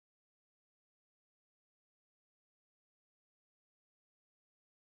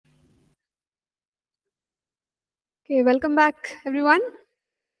Okay, welcome back, everyone.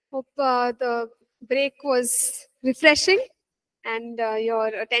 Hope the break was refreshing and your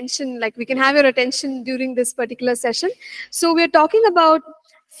attention, like we can have your attention during this particular session. So we're talking about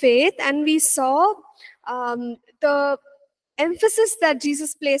faith, and we saw the emphasis that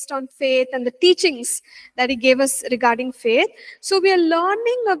Jesus placed on faith and the teachings that he gave us regarding faith. So we are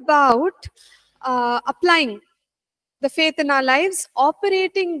learning about applying the faith in our lives,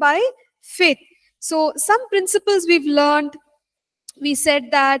 operating by faith. So some principles we've learned. We said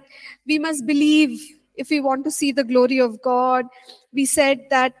that we must believe if we want to see the glory of God. We said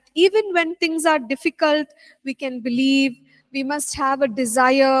that even when things are difficult, we can believe. We must have a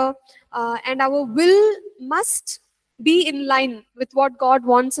desire, and our will must be in line with what God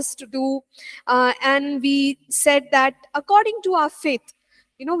wants us to do. And we said that according to our faith,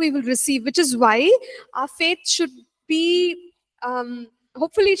 we will receive, which is why our faith should be,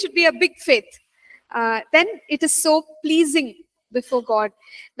 hopefully, it should be a big faith. Then it is so pleasing before God.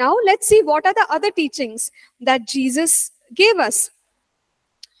 Now, let's see what are the other teachings that Jesus gave us.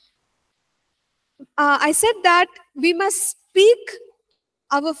 I said that we must speak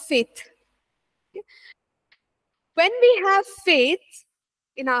our faith. When we have faith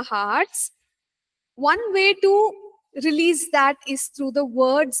in our hearts, one way to release that is through the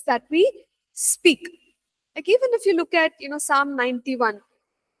words that we speak. Like even if you look at, Psalm 91,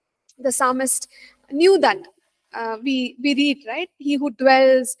 the psalmist knew that. We read, right? He who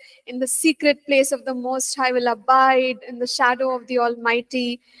dwells in the secret place of the Most High will abide in the shadow of the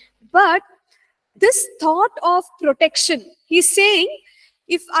Almighty. But this thought of protection, he's saying,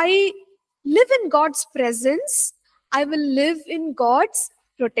 if I live in God's presence, I will live in God's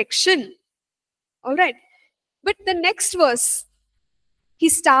protection. All right. But the next verse, he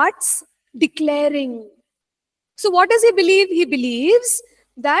starts declaring. So what does he believe? He believes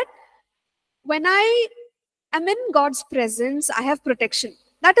that when I am in God's presence, I have protection.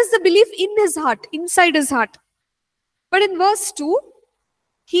 That is the belief in his heart, inside his heart. But in verse 2,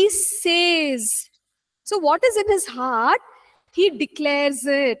 he says, so what is in his heart? He declares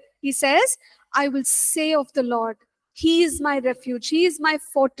it. He says, I will say of the Lord, he is my refuge, he is my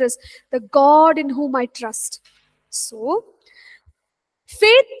fortress, the God in whom I trust. So,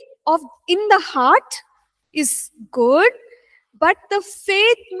 faith in the heart is good, but the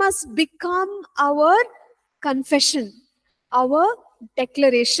faith must become our confession, our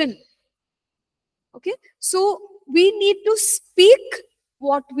declaration. Okay, so we need to speak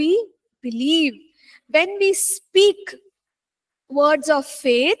what we believe. When we speak words of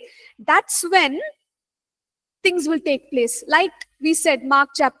faith, that's when things will take place. Like we said, Mark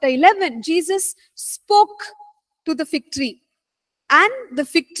chapter 11, Jesus spoke to the fig tree, and the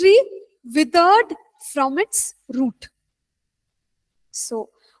fig tree withered from its root. So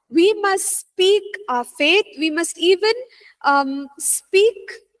we must speak our faith. We must even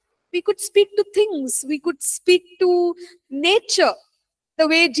speak. We could speak to things. We could speak to nature. The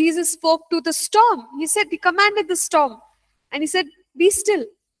way Jesus spoke to the storm. He said, he commanded the storm. And he said, be still.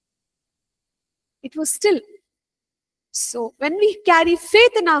 It was still. So when we carry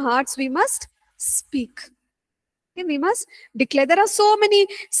faith in our hearts, we must speak. Okay, we must declare. There are so many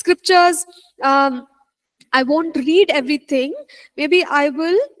scriptures. I won't read everything. Maybe I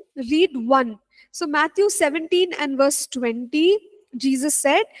will read one. So Matthew 17 and verse 20, Jesus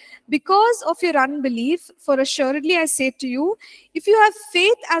said, because of your unbelief, for assuredly I say to you, if you have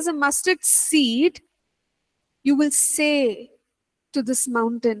faith as a mustard seed, you will say to this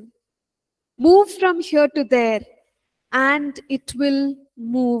mountain, move from here to there, and it will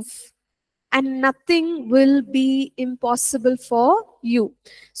move. And nothing will be impossible for you.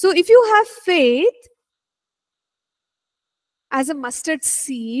 So if you have faith as a mustard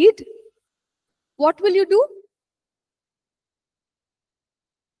seed, what will you do?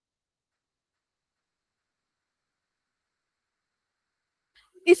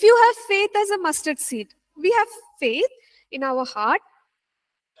 If you have faith as a mustard seed, we have faith in our heart.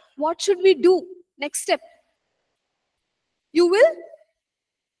 What should we do? Next step. You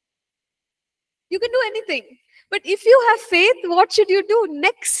can do anything. But if you have faith, what should you do?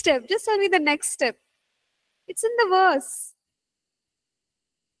 Next step. Just tell me the next step. It's in the verse.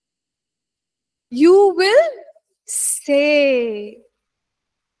 You will say.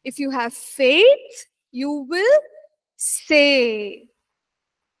 If you have faith, you will say.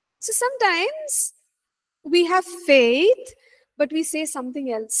 So sometimes we have faith, but we say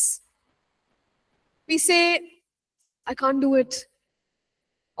something else. We say, I can't do it.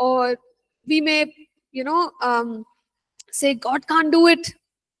 Or we may, say, God can't do it.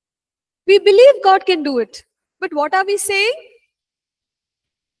 We believe God can do it. But what are we saying?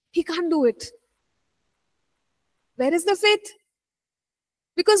 He can't do it. Where is the faith?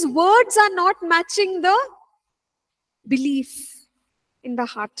 Because words are not matching the belief in the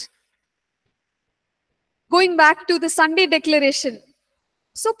heart. Going back to the Sunday declaration.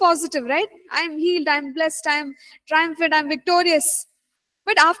 So positive, right? I'm healed, I'm blessed, I'm triumphant, I'm victorious.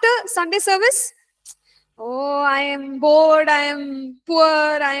 But after Sunday service, oh, I am bored, I am poor,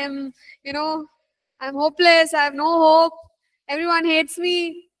 I am, I'm hopeless, I have no hope, everyone hates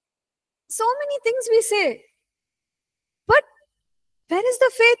me. So many things we say. But where is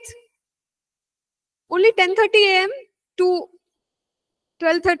the faith? Only 10:30 a.m. to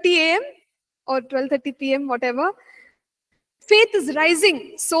 12:30 a.m. or 12:30 p.m., whatever. Faith is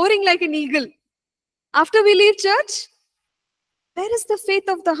rising, soaring like an eagle. After we leave church, where is the faith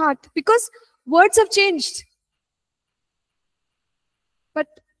of the heart? Because words have changed. But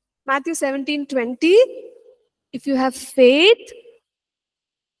Matthew 17:20, if you have faith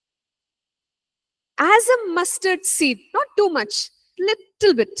as a mustard seed, not too much,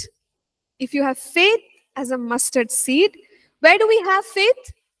 little bit. If you have faith as a mustard seed, where do we have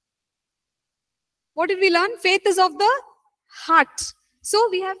faith? What did we learn? Faith is of the heart. So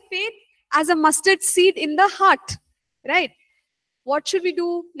we have faith as a mustard seed in the heart, right? What should we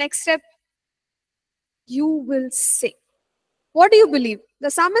do? Next step, you will say. What do you believe?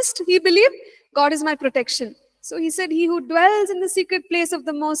 The psalmist, he believed, God is my protection. So he said, he who dwells in the secret place of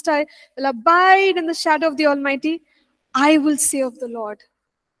the Most High will abide in the shadow of the Almighty. I will say of the Lord.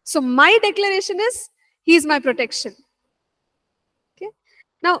 So my declaration is, he is my protection. Okay.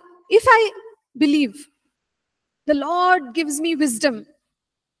 Now, if I believe the Lord gives me wisdom,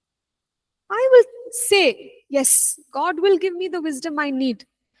 I will say, yes, God will give me the wisdom I need.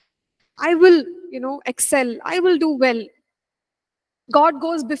 I will, excel. I will do well. God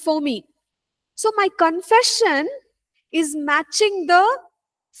goes before me. So my confession is matching the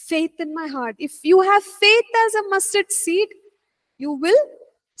faith in my heart. If you have faith as a mustard seed, you will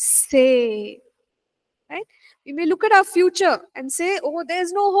say, right? We may look at our future and say, oh,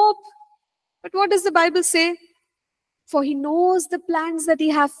 there's no hope. But what does the Bible say? For he knows the plans that he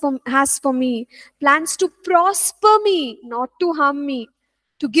has for me. Plans to prosper me, not to harm me.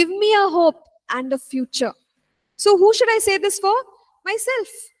 To give me a hope and a future. So who should I say this for? Myself.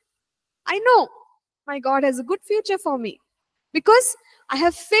 I know my God has a good future for me. Because I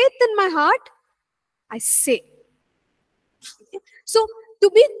have faith in my heart, I say. So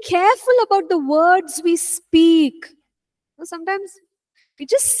to be careful about the words we speak. Sometimes we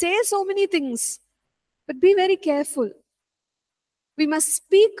just say so many things. But be very careful. We must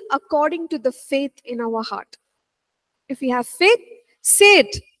speak according to the faith in our heart. If we have faith, say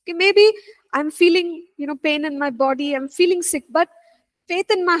it. Okay, maybe I'm feeling, pain in my body. I'm feeling sick. But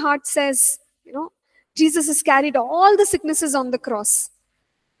faith in my heart says, Jesus has carried all the sicknesses on the cross.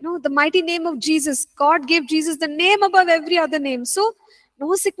 The mighty name of Jesus. God gave Jesus the name above every other name. So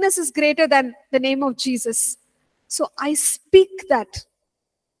no sickness is greater than the name of Jesus. So I speak that.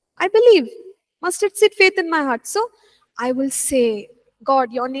 I believe. Mustard seed faith in my heart. So I will say,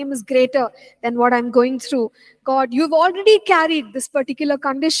 God, your name is greater than what I'm going through. God, you've already carried this particular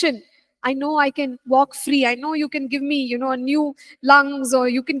condition. I know I can walk free. I know you can give me, a new lungs, or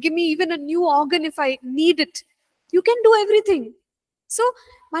you can give me even a new organ if I need it. You can do everything. So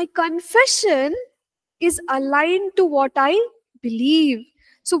my confession is aligned to what I believe.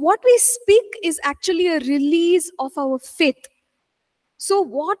 So what we speak is actually a release of our faith. So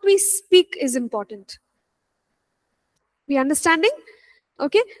what we speak is important. We understanding?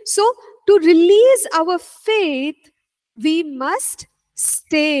 Okay. So to release our faith, we must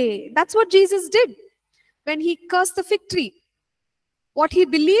stay. That's what Jesus did when he cursed the fig tree. What he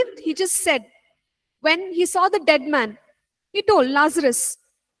believed, he just said. When he saw the dead man, he told Lazarus,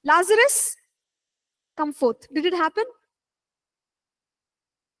 Lazarus, come forth. Did it happen?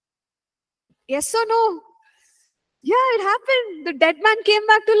 Yes or no? Yeah, it happened. The dead man came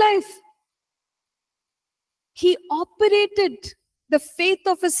back to life. He operated the faith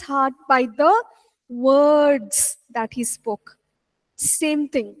of his heart by the words that he spoke. Same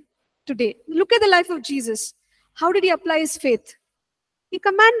thing today. Look at the life of Jesus. How did he apply his faith? He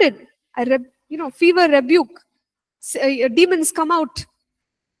commanded, fever rebuke, demons come out,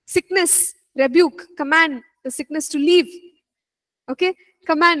 sickness rebuke, command the sickness to leave. Okay,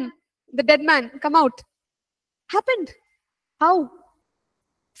 command the dead man come out. Happened. How?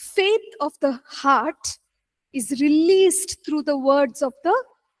 Faith of the heart is released through the words of the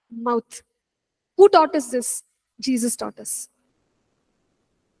mouth. Who taught us this? Jesus taught us.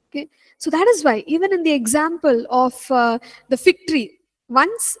 Okay, so that is why even in the example of the fig tree,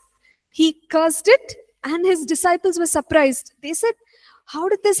 once he cursed it and his disciples were surprised. They said, how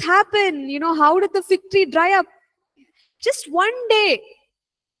did this happen? How did the fig tree dry up? Just one day,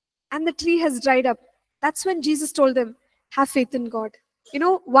 and the tree has dried up. That's when Jesus told them, have faith in God. You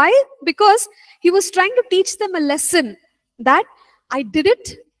know why? Because he was trying to teach them a lesson that I did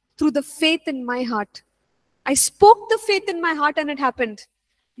it through the faith in my heart. I spoke the faith in my heart and it happened.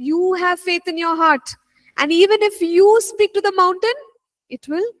 You have faith in your heart. And even if you speak to the mountain, it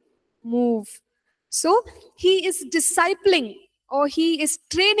will move. So he is discipling, or he is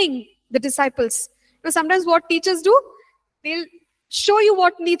training the disciples. You know, sometimes what teachers do, they'll show you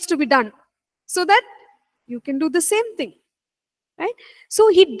what needs to be done so that you can do the same thing. Right? So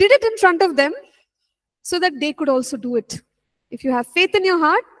he did it in front of them so that they could also do it. If you have faith in your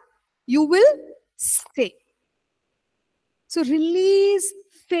heart, you will say. So release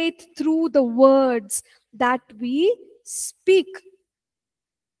faith through the words that we speak.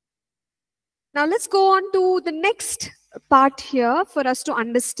 Now let's go on to the next part here for us to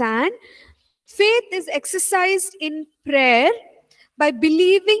understand. Faith is exercised in prayer by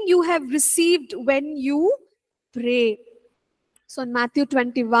believing you have received when you pray. So in Matthew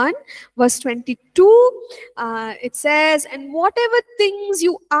 21, verse 22, it says, and whatever things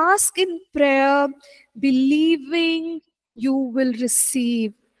you ask in prayer, believing you will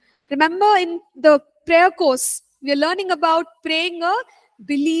receive. Remember, in the prayer course, we are learning about praying a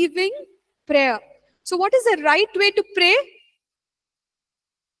believing prayer. So what is the right way to pray?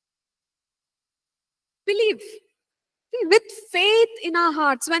 Believe. With faith in our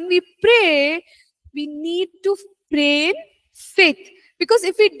hearts. When we pray, we need to pray in faith. Because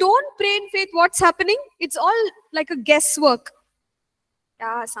if we don't pray in faith, what's happening? It's all like a guesswork.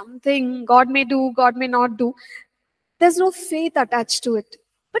 Yeah, something God may do, God may not do. There's no faith attached to it.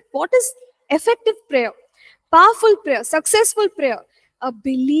 But what is effective prayer? Powerful prayer, successful prayer, a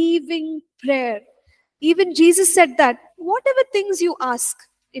believing prayer. Even Jesus said that whatever things you ask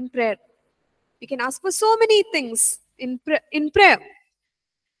in prayer, you can ask for so many things in prayer.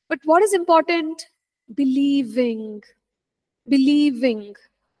 But what is important? Believing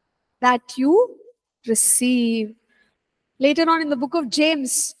that you receive. Later on in the book of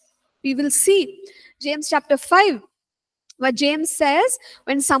James, we will see James chapter 5, where James says,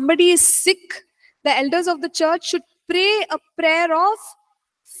 when somebody is sick, the elders of the church should pray a prayer of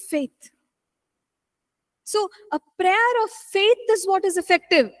faith. So a prayer of faith is what is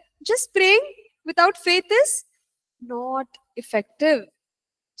effective. Just praying without faith is not effective.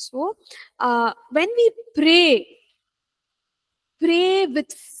 So when we pray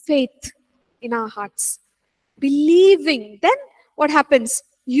with faith in our hearts, believing, then what happens?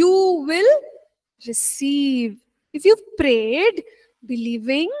 You will receive. If you've prayed,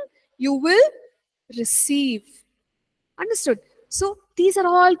 believing, you will receive. Understood? So these are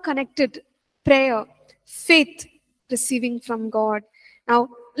all connected. Prayer, faith, receiving from God. Now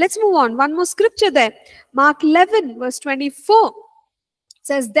let's move on. One more scripture there. Mark 11 verse 24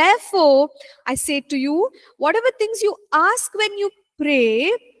 says, therefore I say to you, whatever things you ask when you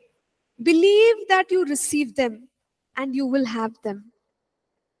pray, believe that you receive them and you will have them.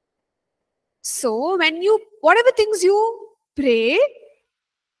 So whatever things you pray,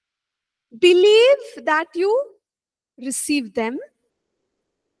 believe that you receive them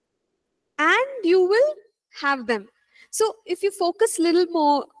and you will have them. So if you focus a little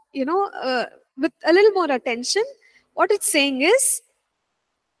more, with a little more attention, what it's saying is,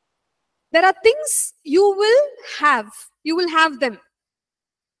 there are things you will have. You will have them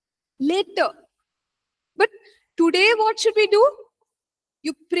later. But today, what should we do?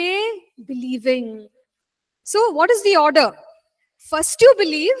 You pray believing. So what is the order? First you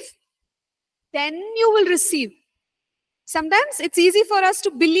believe, then you will receive. Sometimes it's easy for us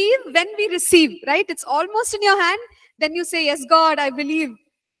to believe when we receive, right? It's almost in your hand. Then you say, yes, God, I believe.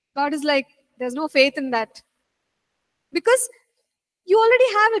 God is like, there's no faith in that. Because you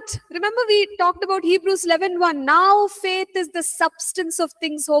already have it. Remember we talked about Hebrews 11:1. Now faith is the substance of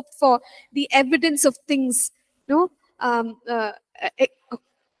things hoped for, the evidence of things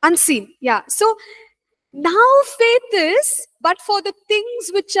unseen. Yeah. So now faith is but for the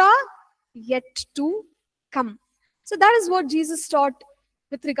things which are yet to come. So that is what Jesus taught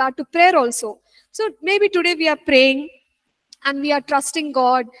with regard to prayer also. So maybe today we are praying and we are trusting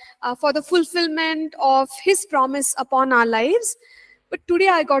God for the fulfillment of His promise upon our lives. But today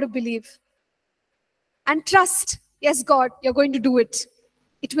I got to believe and trust. Yes, God, you're going to do it.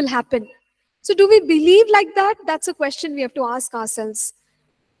 It will happen. So do we believe like that? That's a question we have to ask ourselves.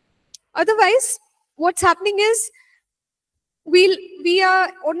 Otherwise, what's happening is we are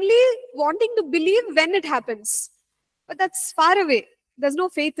only wanting to believe when it happens. But that's far away. There's no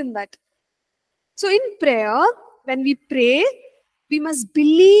faith in that. So in prayer, when we pray, we must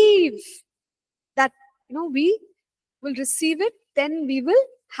believe that we will receive it, then we will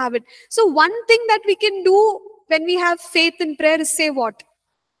have it. So one thing that we can do when we have faith in prayer is say what?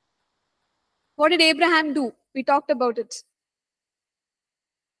 What did Abraham do? We talked about it.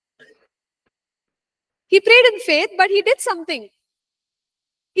 He prayed in faith, but he did something.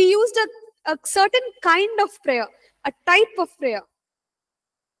 He used a certain kind of prayer, a type of prayer.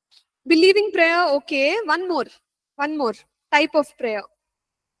 Believing prayer, okay. One more type of prayer.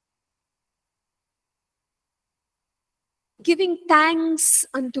 Giving thanks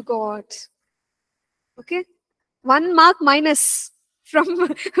unto God. Okay. 1 mark minus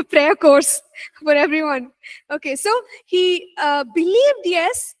from prayer course for everyone. Okay. So he believed,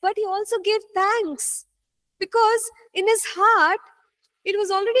 yes, but he also gave thanks because in his heart, it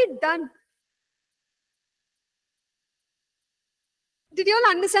was already done. Did you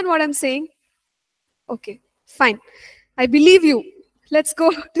all understand what I'm saying? Okay, fine. I believe you. Let's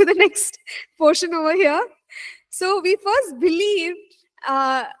go to the next portion over here. So we first believe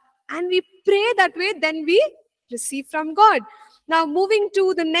and we pray that way, then we receive from God. Now moving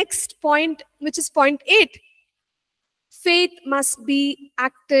to the next point, which is point 8. Faith must be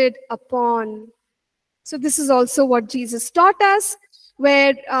acted upon. So this is also what Jesus taught us,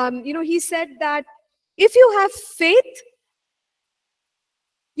 where he said that if you have faith,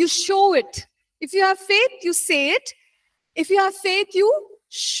 you show it. If you have faith, you say it. If you have faith, you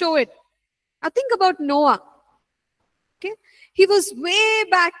show it. Now think about Noah. Okay, he was way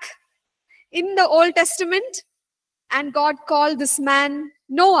back in the Old Testament, and God called this man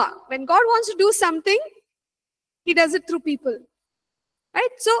Noah. When God wants to do something, he does it through people. Right?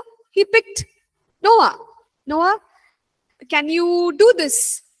 So he picked Noah. Noah, can you do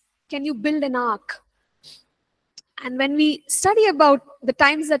this? Can you build an ark? And when we study about the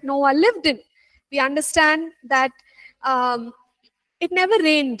times that Noah lived in, we understand that it never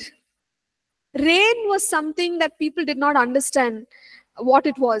rained. Rain was something that people did not understand what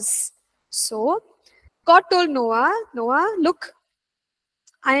it was. So God told Noah, look,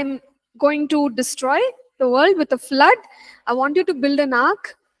 I am going to destroy the world with a flood. I want you to build an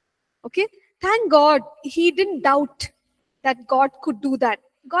ark. Okay. Thank God he didn't doubt that God could do that.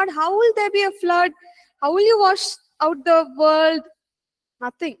 God, how will there be a flood? How will you wash out the world?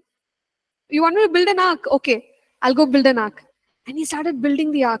 Nothing. You want me to build an ark? Okay, I'll go build an ark. And he started building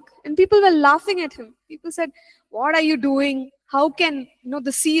the ark. And people were laughing at him. People said, what are you doing? How can,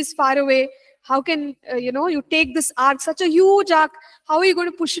 the sea is far away. How can, you take this ark, such a huge ark. How are you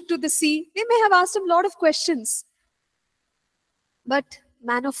going to push it to the sea? They may have asked him a lot of questions. But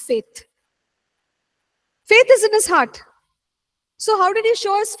man of faith. Faith is in his heart. So how did he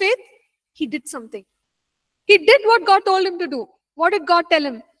show his faith? He did something. He did what God told him to do. What did God tell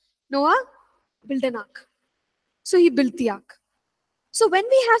him? Noah, build an ark. So he built the ark. So when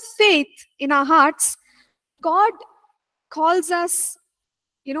we have faith in our hearts, God calls us,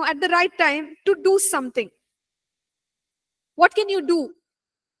 at the right time to do something. What can you do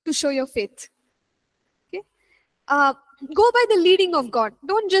to show your faith? Okay. Go by the leading of God.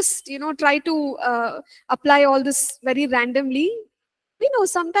 Don't just, try to apply all this very randomly. We know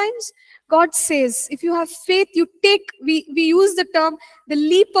sometimes God says, if you have faith, you take, we use the term, the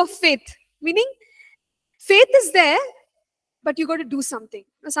leap of faith. Meaning, faith is there, but you got to do something.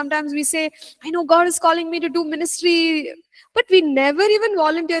 Sometimes we say, I know God is calling me to do ministry, but we never even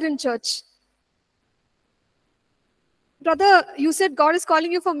volunteer in church. Brother, you said God is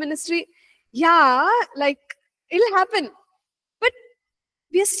calling you for ministry. Yeah, it'll happen. But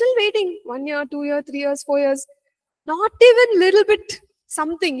we are still waiting 1 year, 2 years, 3 years, 4 years. Not even little bit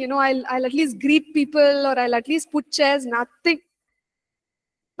something, I'll at least greet people or I'll at least put chairs, nothing.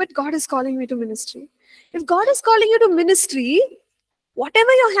 But God is calling me to ministry. If God is calling you to ministry, whatever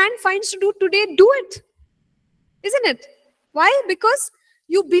your hand finds to do today, do it. Isn't it? Why? Because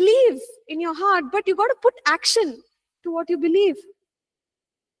you believe in your heart, but you got to put action to what you believe.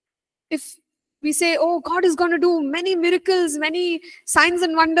 If we say, oh, God is going to do many miracles, many signs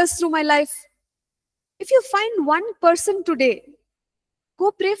and wonders through my life. If you find one person today,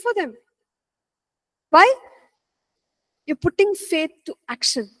 go pray for them. Why? You're putting faith to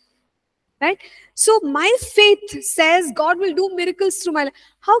action. Right? So my faith says God will do miracles through my life.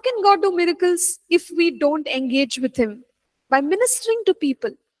 How can God do miracles if we don't engage with Him? By ministering to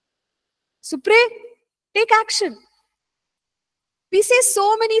people. So pray, take action. We say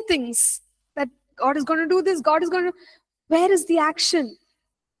so many things that God is going to do this, God is going to... Where is the action?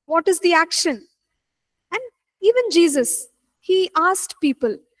 What is the action? And even Jesus, He asked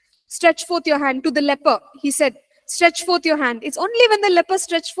people, stretch forth your hand to the leper. He said, stretch forth your hand. It's only when the leper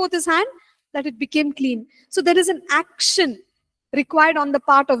stretched forth his hand that it became clean. So there is an action required on the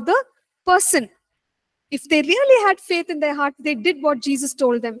part of the person. If they really had faith in their heart, they did what Jesus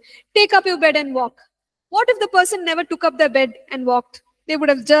told them. Take up your bed and walk. What if the person never took up their bed and walked? They would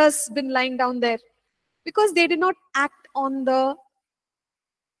have just been lying down there because they did not act on the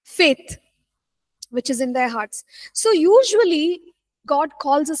faith which is in their hearts. So usually God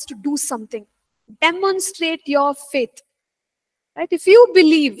calls us to do something. Demonstrate your faith. Right? If you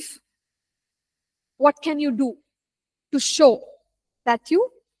believe, what can you do to show that you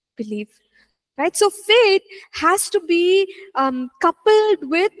believe? Right? So faith has to be coupled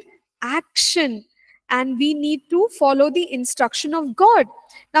with action, and we need to follow the instruction of God.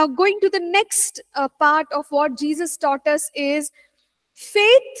 Now, going to the next part of what Jesus taught us is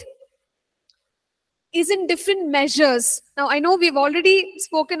faith is in different measures. Now, I know we've already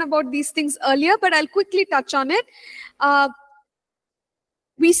spoken about these things earlier, but I'll quickly touch on it.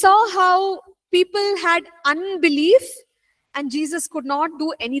 We saw how people had unbelief and Jesus could not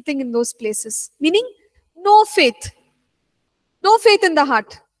do anything in those places. Meaning, no faith. No faith in the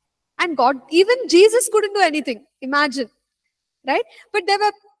heart. And God, even Jesus couldn't do anything. Imagine. Right? But there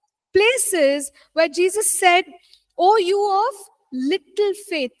were places where Jesus said, "Oh, you of little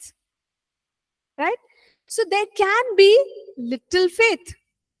faith." Right? So there can be little faith.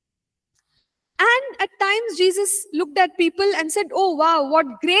 And at times Jesus looked at people and said, "Oh, wow,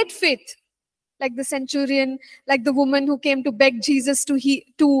 what great faith." Like the centurion, like the woman who came to beg Jesus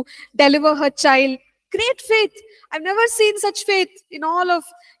to deliver her child. Great faith. I've never seen such faith in all of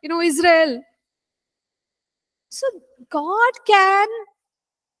Israel. So God can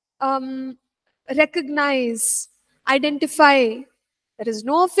recognize, identify. There is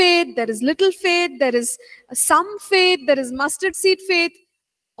no faith, there is little faith, there is some faith, there is mustard seed faith,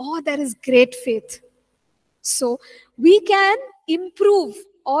 or there is great faith. So we can improve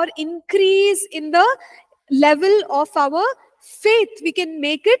or increase in the level of our faith. We can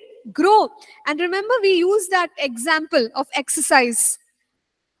make it grow. And remember, we use that example of exercise.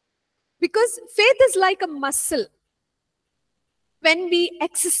 Because faith is like a muscle. When we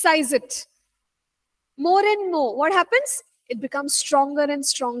exercise it more and more, what happens? It becomes stronger and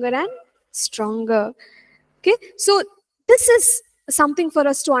stronger and stronger. Okay, so this is something for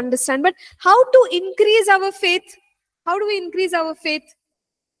us to understand. But how to increase our faith? How do we increase our faith?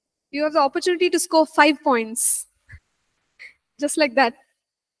 You have the opportunity to score 5 points. Just like that.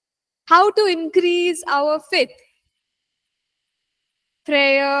 How to increase our faith?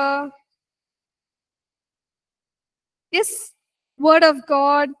 Prayer. Yes. Word of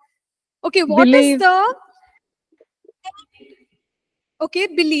God. Okay, what Believe. is the... Okay,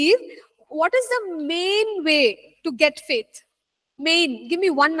 believe. What is the main way to get faith? Main. Give me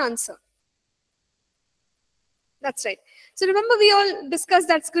one answer. That's right. So remember, we all discussed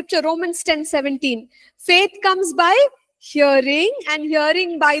that scripture, Romans 10:17. Faith comes by hearing, and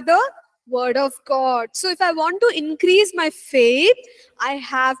hearing by the word of God. So if I want to increase my faith, I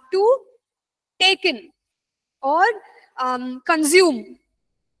have to take in or consume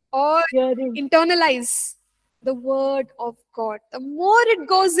or Hearing. internalize the word of God. The more it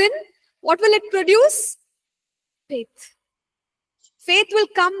goes in, what will it produce? Faith. Faith will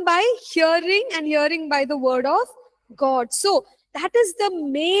come by hearing, and hearing by the word of God. So that is the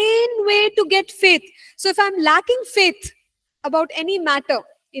main way to get faith. So if I'm lacking faith about any matter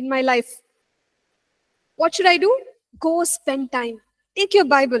in my life, what should I do? Go spend time. Take your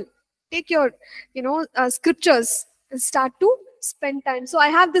Bible. Take your, scriptures and start to spend time. So I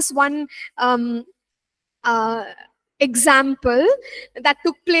have this one uh, example that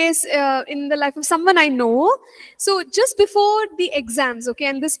took place in the life of someone I know. So just before the exams, okay,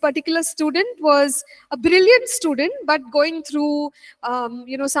 and this particular student was a brilliant student, but going through,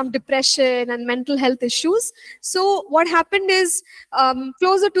 some depression and mental health issues. So what happened is,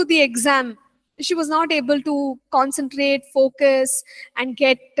 closer to the exam, she was not able to concentrate, focus, and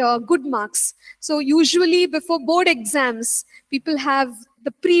get good marks. So usually before board exams, people have the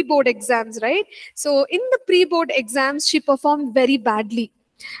pre-board exams, right? So in the pre-board exams, she performed very badly.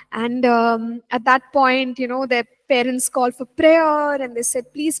 And at that point, their parents called for prayer and they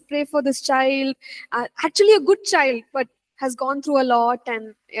said, "Please pray for this child." Actually a good child, but has gone through a lot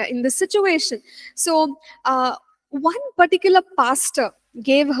and in this situation. So one particular pastor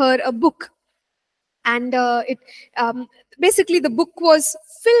gave her a book. And it basically the book was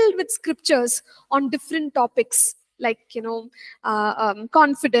filled with scriptures on different topics like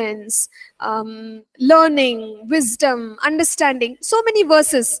confidence, learning, wisdom, understanding, so many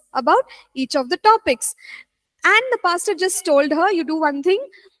verses about each of the topics. And the pastor just told her, "You do one thing,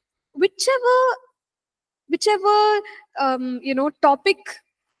 whichever topic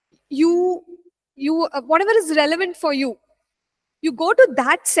you whatever is relevant for you, You go to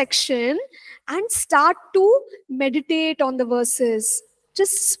that section and start to meditate on the verses.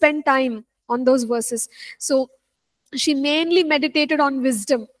 Just spend time on those verses. So she mainly meditated on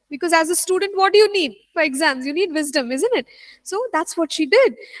wisdom, because as a student, what do you need for exams? You need wisdom, isn't it? So that's what she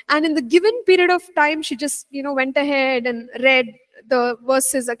did. And in the given period of time, she just went ahead and read the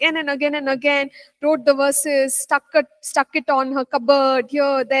verses again and again and again, wrote the verses, stuck it on her cupboard,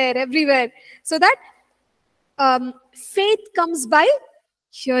 here, there, everywhere, so that faith comes by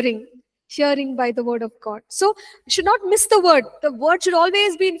hearing, hearing by the word of God. So I should not miss the word. The word should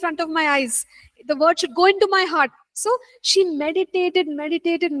always be in front of my eyes. The word should go into my heart. So she meditated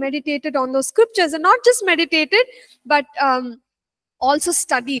on those scriptures, and not just meditated, but also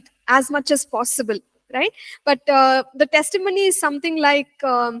studied as much as possible, right? But the testimony is something like,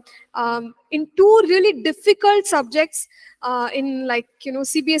 in two really difficult subjects, in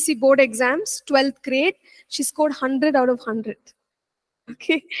CBSE board exams, 12th grade, she scored 100 out of 100.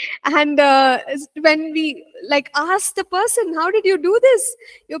 Okay. And when we asked the person, how did you do this?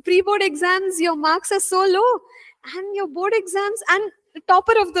 Your pre-board exams, your marks are so low, and your board exams, and the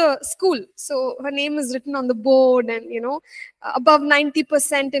topper of the school. So her name is written on the board, and above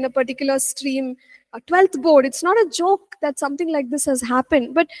 90% in a particular stream, a 12th board. It's not a joke that something like this has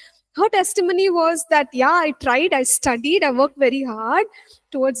happened. But her testimony was that, yeah, I tried, I studied, I worked very hard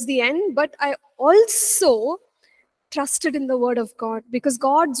towards the end, but I also trusted in the word of God, because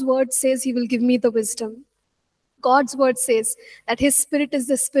God's word says he will give me the wisdom. God's word says that his spirit is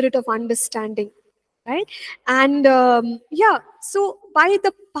the spirit of understanding, right? And so by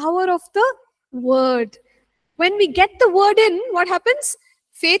the power of the word, when we get the word in, what happens?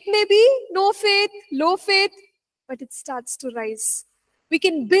 Faith may be no faith, low faith, but it starts to rise. We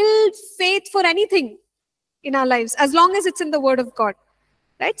can build faith for anything in our lives as long as it's in the word of God,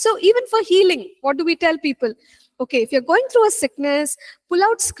 right? So even for healing, what do we tell people? Okay, if you're going through a sickness, pull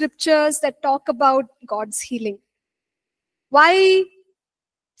out scriptures that talk about God's healing. Why?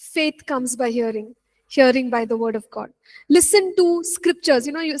 Faith comes by hearing, hearing by the word of God. Listen to scriptures.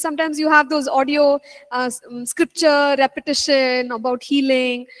 Sometimes you have those audio scripture repetition about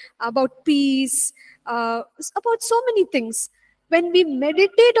healing, about peace, about so many things. When we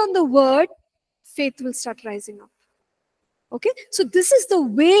meditate on the word, faith will start rising up. Okay, so this is the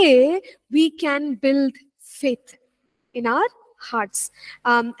way we can build faith in our hearts.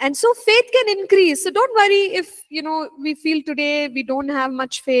 And so faith can increase. So don't worry if, we feel today we don't have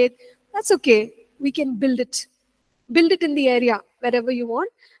much faith. That's okay. We can build it. Build it in the area wherever you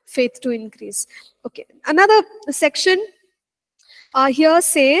want faith to increase. Okay, another section here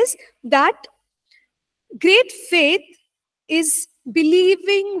says that great faith is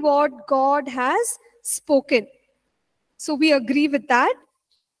believing what God has spoken. So we agree with that.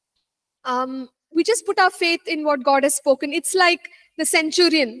 We just put our faith in what God has spoken. It's like the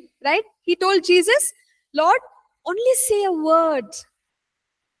centurion, right? He told Jesus, Lord, only say a word.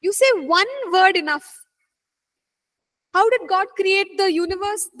 You say one word enough. How did God create the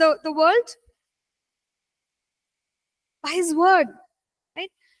universe, the world? By his word,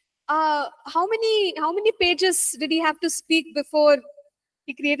 right? How many pages did he have to speak before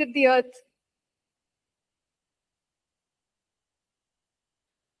he created the earth?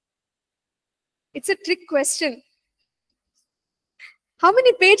 It's a trick question. How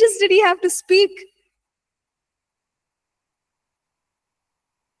many pages did he have to speak?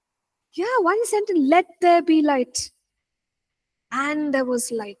 Yeah, one sentence, let there be light. And there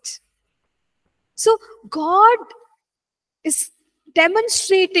was light. So God is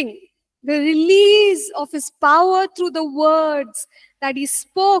demonstrating the release of his power through the words that he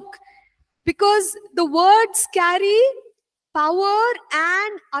spoke, because the words carry power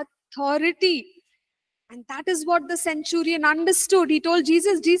and authority. And that is what the centurion understood. He told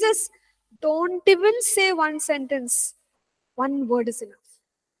Jesus, don't even say one sentence. One word is enough.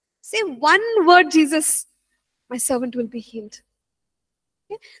 Say one word, Jesus, my servant will be healed.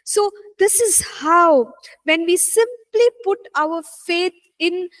 Okay? So this is how, when we simply put our faith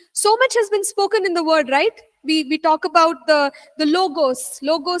in, so much has been spoken in the word, right? We talk about the logos.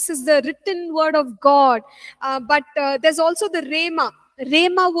 Logos is the written word of God. But there's also the rhema.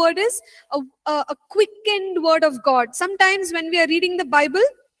 Rhema word is a quickened word of God. Sometimes when we are reading the Bible,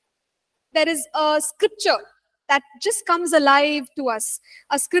 there is a scripture that just comes alive to us.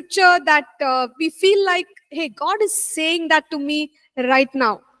 A scripture that we feel like, hey, God is saying that to me right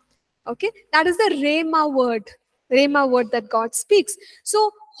now. Okay, that is the rhema word that God speaks.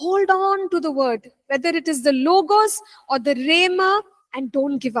 So hold on to the word, whether it is the logos or the rhema, and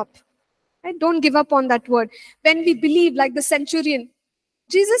don't give up. Right? Don't give up on that word. When we believe, like the centurion,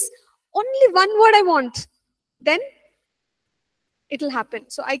 Jesus, only one word I want. Then it'll happen.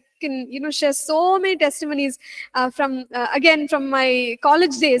 So I can, share so many testimonies from my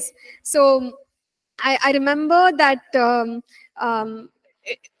college days. So I remember that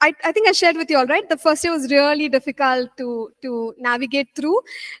I think I shared with you all, right? The first year was really difficult to navigate through.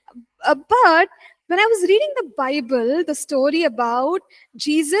 But when I was reading the Bible, the story about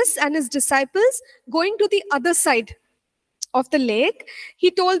Jesus and his disciples going to the other side of the lake, he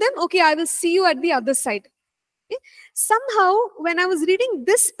told them, okay, I will see you at the other side. Okay? Somehow, when I was reading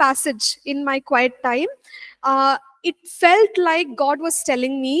this passage in my quiet time, it felt like God was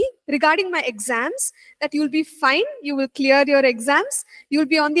telling me regarding my exams that you'll be fine, you will clear your exams, you'll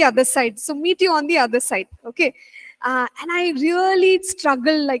be on the other side. So meet you on the other side. Okay. And I really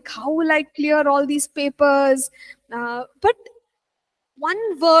struggled, like, how will I clear all these papers? But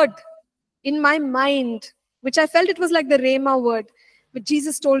one word in my mind, which I felt it was like the Rhema word, which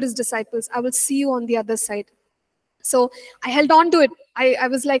Jesus told his disciples, I will see you on the other side. So I held on to it. I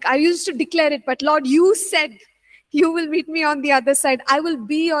was like, I used to declare it, but Lord, you said you will meet me on the other side. I will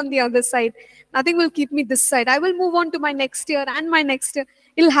be on the other side. Nothing will keep me this side. I will move on to my next year and my next year.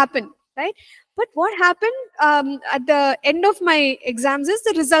 It'll happen, right? But what happened at the end of my exams is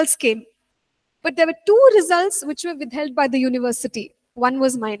the results came. But there were two results which were withheld by the university. One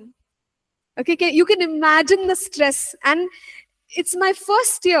was mine. Okay, you can imagine the stress. And it's my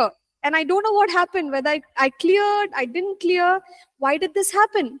first year. And I don't know what happened, whether I cleared, I didn't clear. Why did this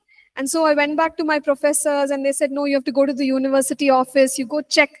happen? And so I went back to my professors and they said, no, you have to go to the university office. You go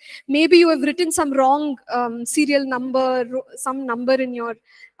check. Maybe you have written some wrong serial number, some number in your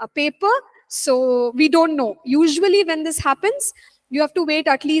paper. So we don't know. Usually when this happens, you have to wait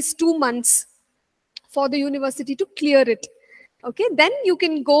at least 2 months for the university to clear it. Okay, then you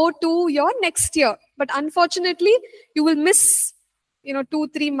can go to your next year. But unfortunately, you will miss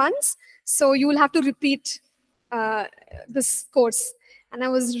 2-3 months. So you will have to repeat this course. And I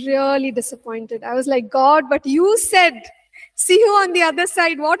was really disappointed. I was like, God, but you said, see you on the other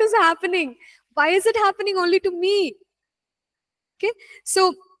side. What is happening? Why is it happening only to me? Okay.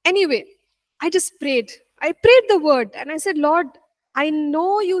 So anyway, I just prayed. I prayed the word and I said, Lord, I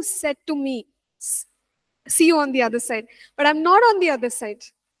know you said to me, see you on the other side, but I'm not on the other side.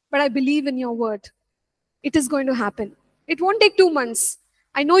 But I believe in your word. It is going to happen. It won't take 2 months.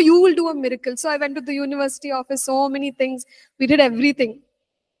 I know you will do a miracle. So I went to the university office, so many things. We did everything.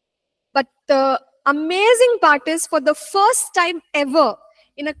 But the amazing part is, for the first time ever,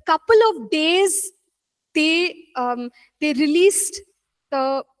 in a couple of days, they released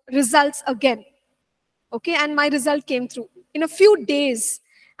the results again. Okay, and my result came through in a few days.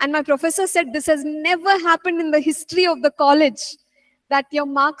 And my professor said, this has never happened in the history of the college, that your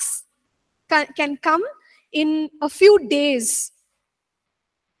marks can come in a few days.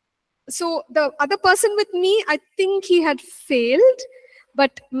 So the other person with me, I think he had failed,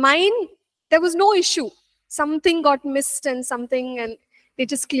 but mine, there was no issue. Something got missed and they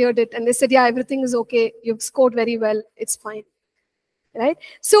just cleared it. And they said, yeah, everything is okay. You've scored very well. It's fine. Right?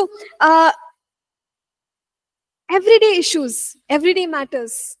 So everyday issues, everyday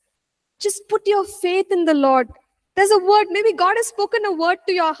matters. Just put your faith in the Lord. There's a word. Maybe God has spoken a word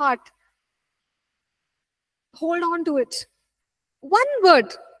to your heart. Hold on to it. One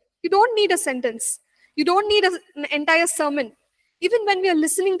word. You don't need a sentence. You don't need an entire sermon. Even when we are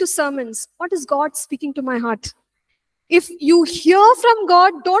listening to sermons, what is God speaking to my heart? If you hear from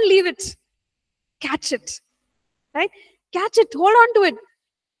God, don't leave it. Catch it. Right? Catch it. Hold on to it.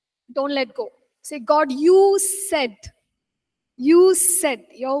 Don't let go. Say, God, you said,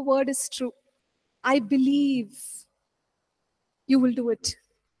 your word is true. I believe you will do it.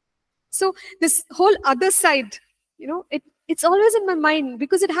 So this whole other side, it's always in my mind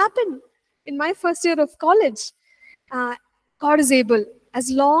because it happened in my first year of college. God is able, as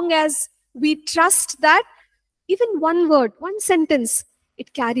long as we trust that even one word, one sentence,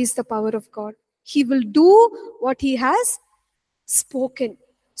 it carries the power of God. He will do what he has spoken.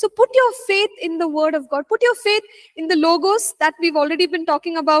 So put your faith in the word of God. Put your faith in the logos that we've already been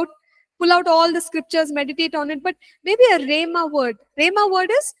talking about. Pull out all the scriptures, meditate on it. But maybe a Rhema word. Rhema word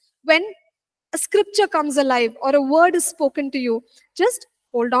is when a scripture comes alive or a word is spoken to you. Just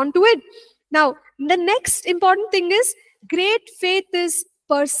hold on to it. Now, the next important thing is, great faith is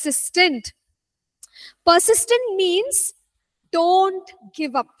persistent. Persistent means don't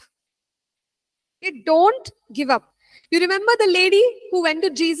give up. Okay, don't give up. You remember the lady who went to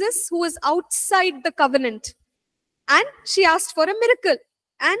Jesus, who was outside the covenant, and she asked for a miracle.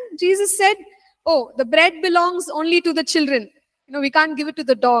 And Jesus said, oh, the bread belongs only to the children. We can't give it to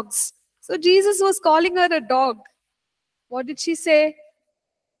the dogs. So Jesus was calling her a dog. What did she say?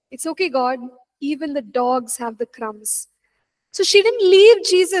 It's okay, God. Even the dogs have the crumbs. So she didn't leave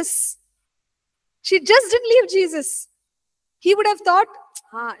Jesus. She just didn't leave Jesus. He would have thought,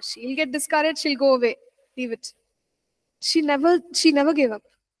 she'll get discouraged, she'll go away. Leave it. She never gave up.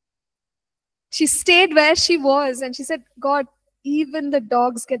 She stayed where she was and she said, God, even the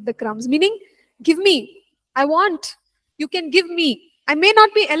dogs get the crumbs. Meaning, give me. I want. You can give me. I may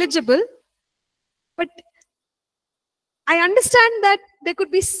not be eligible, but I understand that there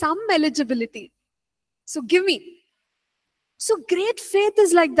could be some eligibility. So give me. So great faith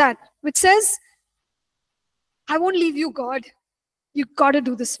is like that, which says, I won't leave you, God. You got to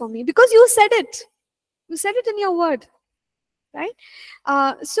do this for me because you said it. You said it in your word, right?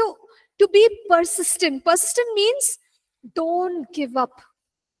 So to be persistent. Persistent means don't give up.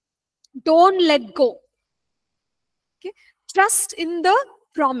 Don't let go. Okay? Trust in the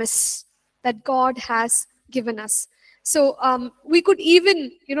promise that God has given us. So we could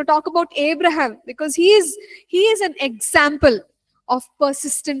even, talk about Abraham because he is an example of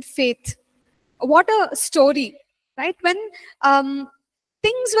persistent faith. What a story, right? When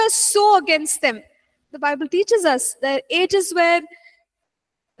things were so against them, the Bible teaches us that ages were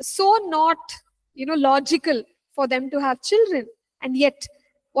so not, logical for them to have children. And yet,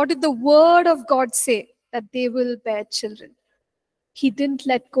 what did the word of God say? That they will bear children. He didn't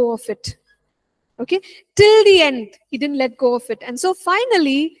let go of it. Okay? Till the end, he didn't let go of it. And so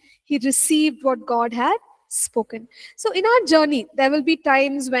finally, he received what God had spoken. So in our journey, there will be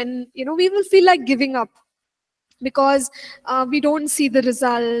times when, we will feel like giving up because we don't see the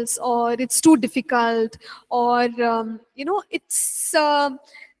results, or it's too difficult, or,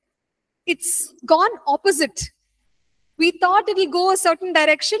 it's gone opposite. We thought it'll go a certain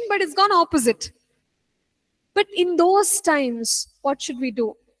direction, but it's gone opposite. But in those times, what should we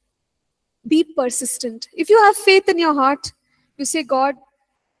do? Be persistent. If you have faith in your heart, you say, God,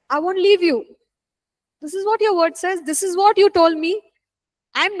 I won't leave you. This is what your word says. This is what you told me.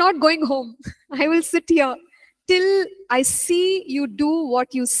 I'm not going home. I will sit here till I see you do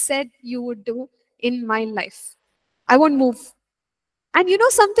what you said you would do in my life. I won't move. And you know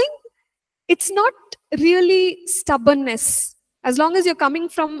something? It's not really stubbornness. As long as you're coming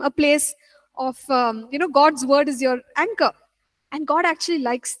from a place of, God's word is your anchor. And God actually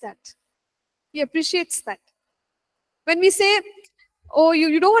likes that. He appreciates that. When we say, oh,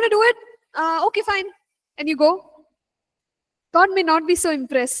 you don't want to do it? Okay, fine. And you go. God may not be so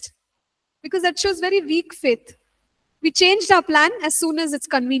impressed because that shows very weak faith. We changed our plan as soon as it's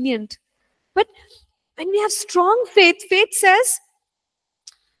convenient. But when we have strong faith, faith says,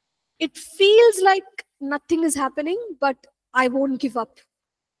 it feels like nothing is happening, but I won't give up.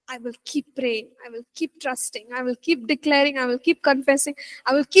 I will keep praying. I will keep trusting. I will keep declaring. I will keep confessing.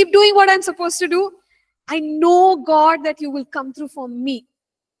 I will keep doing what I'm supposed to do. I know, God, that you will come through for me.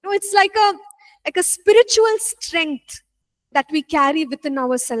 No, it's like a spiritual strength that we carry within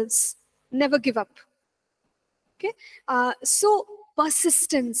ourselves. Never give up. Okay? So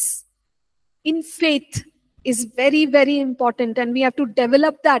persistence in faith is very, very important, and we have to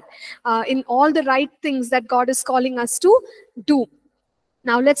develop that in all the right things that God is calling us to do.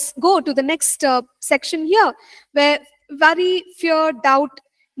 Now let's go to the next section here, where worry, fear, doubt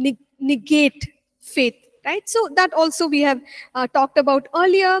negate faith. Right? So that also we have talked about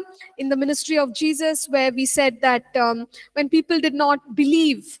earlier in the ministry of Jesus, where we said that when people did not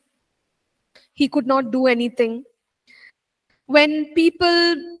believe, he could not do anything. When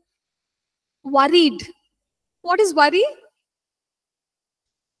people worried, what is worry?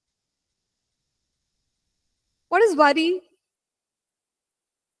 What is worry?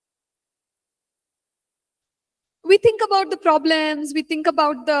 We think about the problems, we think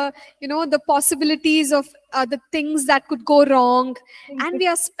about the, the possibilities of the things that could go wrong. And we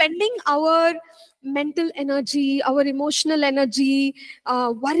are spending our mental energy, our emotional energy,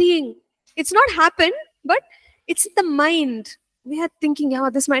 worrying. It's not happened, but it's the mind. We are thinking, yeah,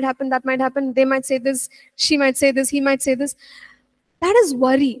 this might happen, that might happen. They might say this, she might say this, he might say this. That is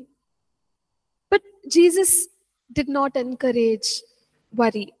worry. But Jesus did not encourage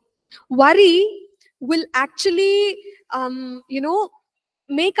worry. Worry will actually,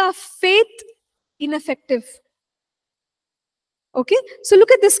 make our faith ineffective. Okay, so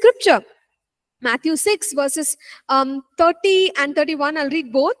look at the scripture. Matthew 6 verses 30 and 31, I'll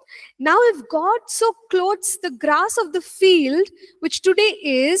read both. Now if God so clothes the grass of the field, which today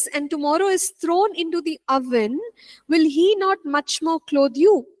is and tomorrow is thrown into the oven, will he not much more clothe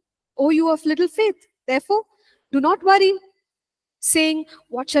you, O you of little faith? Therefore, do not worry, saying,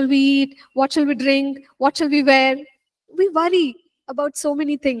 what shall we eat? What shall we drink? What shall we wear? We worry about so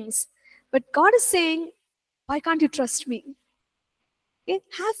many things. But God is saying, why can't you trust me? Okay?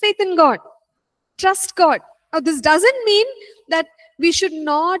 Have faith in God. Trust God. Now, this doesn't mean that we should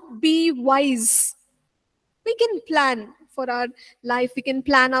not be wise. We can plan for our life, we can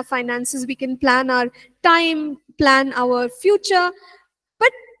plan our finances, we can plan our time, plan our future.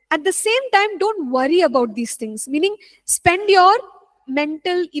 But at the same time, don't worry about these things. Meaning, spend your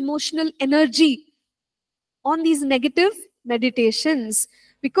mental, emotional energy on these negative meditations.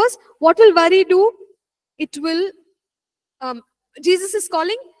 Because what will worry do? It will, um, Jesus is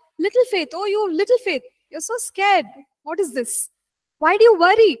calling little faith. Oh, you have little faith. You're so scared. What is this? Why do you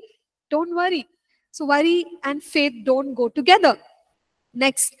worry? Don't worry. So, worry and faith don't go together.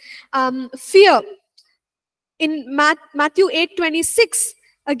 Next, fear. In Matthew 8:26,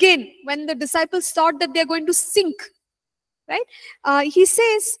 again, when the disciples thought that they're going to sink, right? He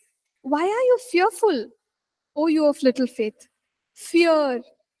says, why are you fearful, O you of little faith? Fear.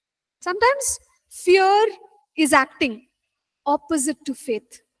 Sometimes fear is acting opposite to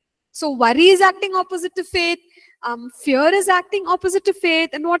faith. So worry is acting opposite to faith. Fear is acting opposite to faith.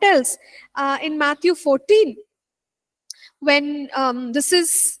 And what else? In Matthew 14, when this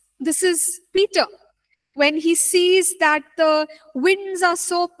is Peter, when he sees that the winds are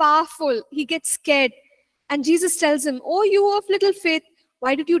so powerful, he gets scared. And Jesus tells him, oh, you of little faith,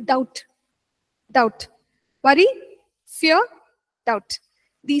 why did you doubt? Doubt. Worry, fear, doubt.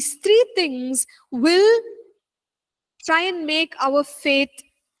 These three things will try and make our faith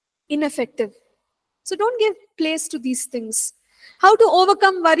ineffective. So don't give place to these things. How to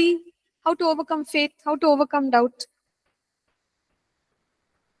overcome worry, how to overcome faith, how to overcome doubt.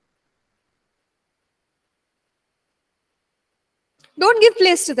 Don't give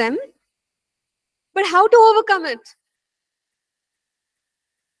place to them. But how to overcome it?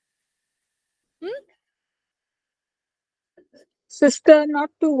 Sister, not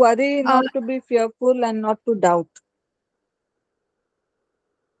to worry, not to be fearful, and not to doubt.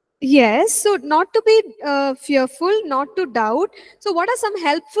 Yes, so not to be fearful, not to doubt. So, what are some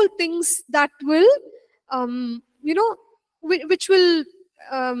helpful things that will, which will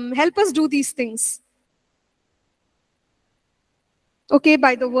help us do these things? Okay,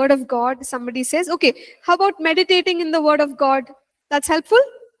 by the word of God, somebody says. Okay, how about meditating in the word of God? That's helpful.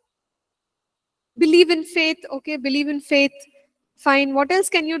 Believe in faith. Okay, believe in faith. Fine. What else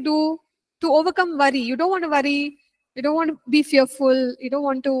can you do to overcome worry? You don't want to worry. You don't want to be fearful. You don't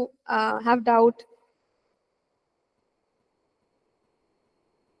want to have doubt.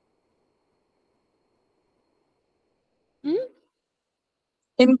 Hmm?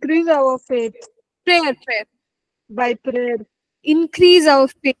 Increase our faith Prayer. by prayer. Increase our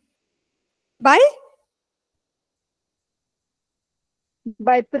faith by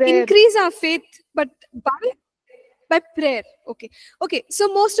By prayer. increase our faith, but by prayer. Okay. So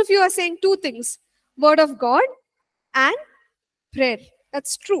most of you are saying two things: word of God and prayer.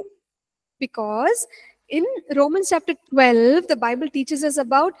 That's true. Because in Romans chapter 12, the Bible teaches us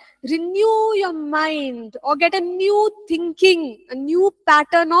about renew your mind or get a new thinking, a new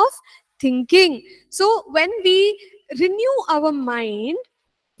pattern of thinking. So when we renew our mind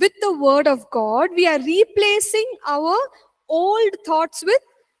with the word of God, we are replacing our old thoughts with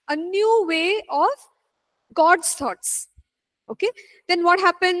a new way of God's thoughts. Okay, then what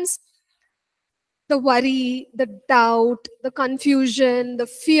happens? The worry, the doubt, the confusion, the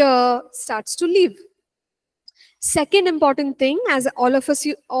fear starts to leave. Second important thing, as all of us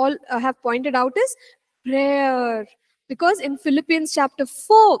you all have pointed out, is prayer. Because in Philippians chapter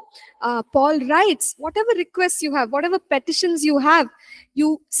 4, Paul writes, whatever requests you have, whatever petitions you have,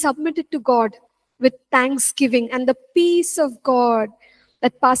 you submit it to God with thanksgiving, and the peace of God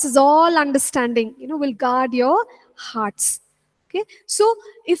that passes all understanding, will guard your hearts. Okay, so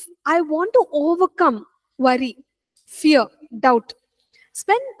if I want to overcome worry, fear, doubt,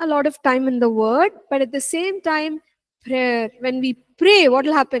 spend a lot of time in the word, but at the same time, prayer. When we pray, what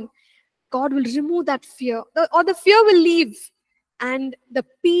will happen? God will remove that fear, or the fear will leave, and the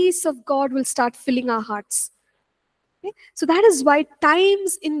peace of God will start filling our hearts. Okay? So that is why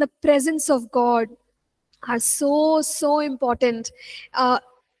times in the presence of God are so important.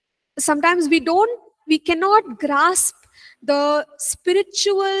 Sometimes we cannot grasp the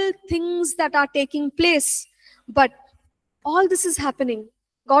spiritual things that are taking place, but all this is happening.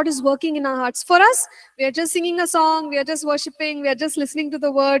 God is working in our hearts. For us, we are just singing a song, we are just worshiping, we are just listening to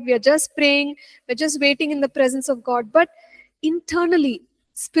the word, we are just praying, we're just waiting in the presence of God. But internally,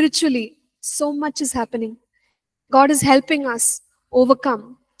 spiritually, so much is happening. God is helping us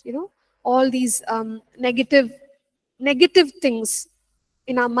overcome, all these negative things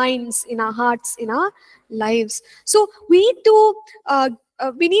in our minds, in our hearts, in our lives. So we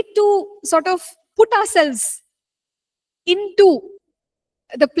need to sort of put ourselves into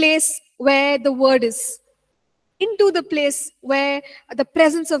the place where the word is. into the place where the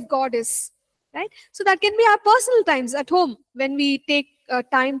presence of God is, right? So that can be our personal times at home when we take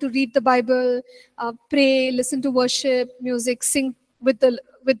time to read the Bible, pray, listen to worship music, sing with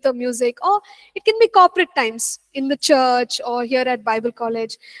the music, or it can be corporate times in the church or here at Bible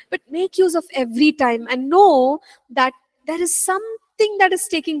College. But make use of every time and know that there is something that is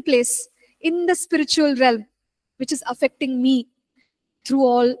taking place in the spiritual realm which is affecting me through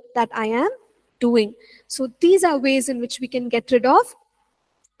all that I am doing. So these are ways in which we can get rid of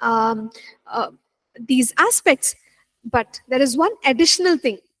um, uh, these aspects. But there is one additional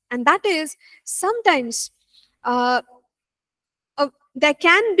thing, and that is sometimes uh, there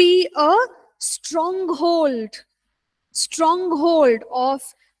can be a stronghold of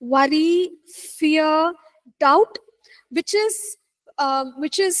worry, fear, doubt, which is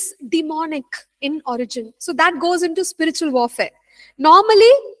demonic in origin. So that goes into spiritual warfare.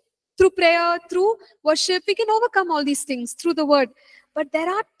 Normally, through prayer, through worship, we can overcome all these things through the word. But there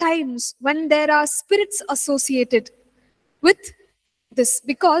are times when there are spirits associated with this,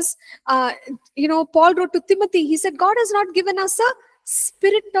 because Paul wrote to Timothy, he said, God has not given us a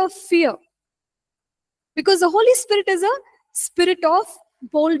spirit of fear, because the Holy Spirit is a spirit of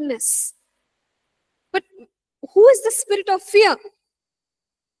boldness. But who is the spirit of fear?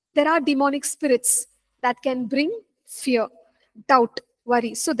 There are demonic spirits that can bring fear, doubt,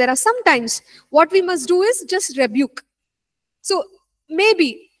 worry. So there are sometimes what we must do is just rebuke. So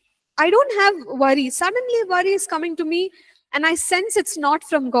maybe I don't have worry. Suddenly worry is coming to me and I sense it's not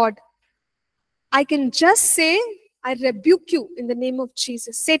from God. I can just say, I rebuke you in the name of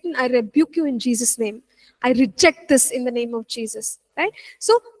Jesus. Satan, I rebuke you in Jesus' name. I reject this in the name of Jesus. Right?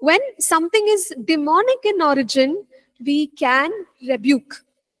 So when something is demonic in origin, we can rebuke.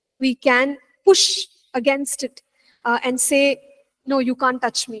 We can push against it and say, no, you can't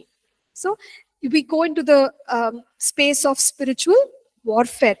touch me. So we go into the space of spiritual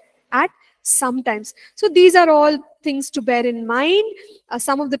warfare at sometimes. So these are all things to bear in mind.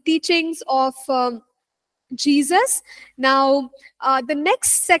 Some of the teachings of Jesus. Now, the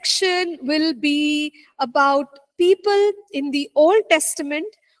next section will be about people in the Old Testament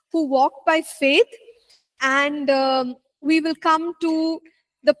who walked by faith, and we will come to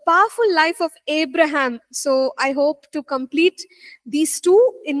the powerful life of Abraham. So I hope to complete these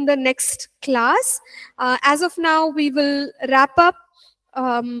two in the next class. As of now, we will wrap up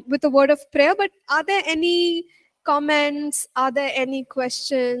with a word of prayer. But are there any comments? Are there any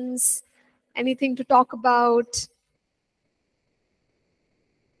questions? Anything to talk about?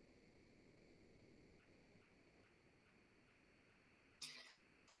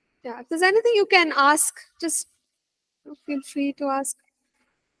 Yeah, if there's anything you can ask, just feel free to ask.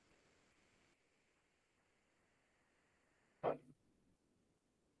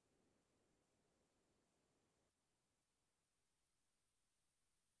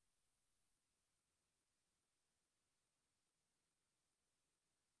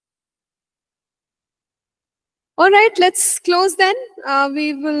 All right, let's close then.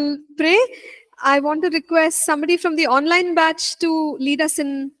 We will pray. I want to request somebody from the online batch to lead us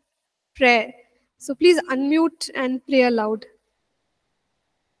in prayer. So please unmute and pray aloud.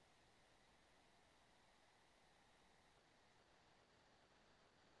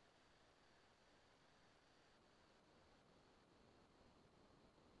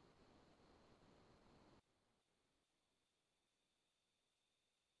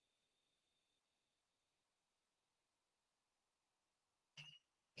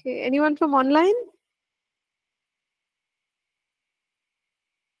 Okay, anyone from online?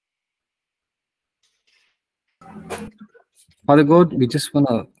 Father God, we just want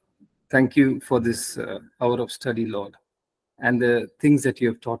to thank you for this hour of study, Lord, and the things that you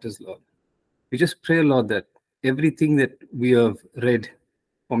have taught us, Lord. We just pray, Lord, that everything that we have read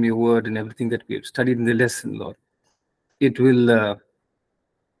from your word and everything that we have studied in the lesson, Lord, it will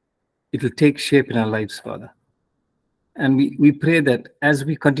take shape in our lives, Father. And we pray that as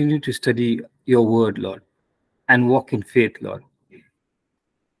we continue to study your word, Lord, and walk in faith, Lord,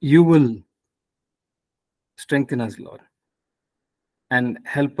 you will strengthen us, Lord, and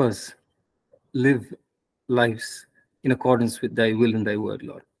help us live lives in accordance with thy will and thy word,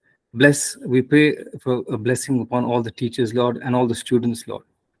 Lord. We pray for a blessing upon all the teachers, Lord, and all the students, Lord,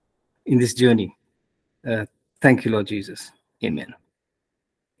 in this journey. Thank you, Lord Jesus. Amen.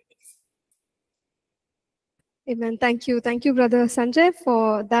 Amen. Thank you. Thank you, Brother Sanjay,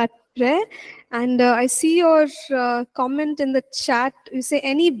 for that prayer. And I see your comment in the chat. You say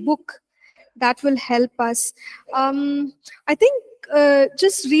any book that will help us. I think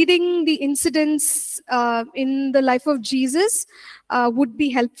just reading the incidents in the life of Jesus would be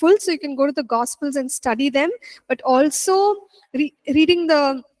helpful. So you can go to the Gospels and study them, but also reading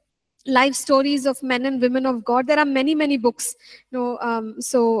the life stories of men and women of God. There are many, many books.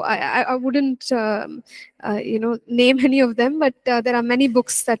 So I wouldn't name any of them, but there are many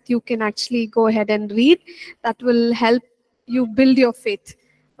books that you can actually go ahead and read that will help you build your faith.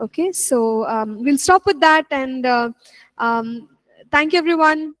 Okay, so we'll stop with that, and thank you,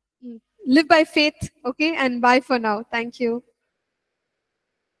 everyone. Live by faith. Okay, and bye for now. Thank you.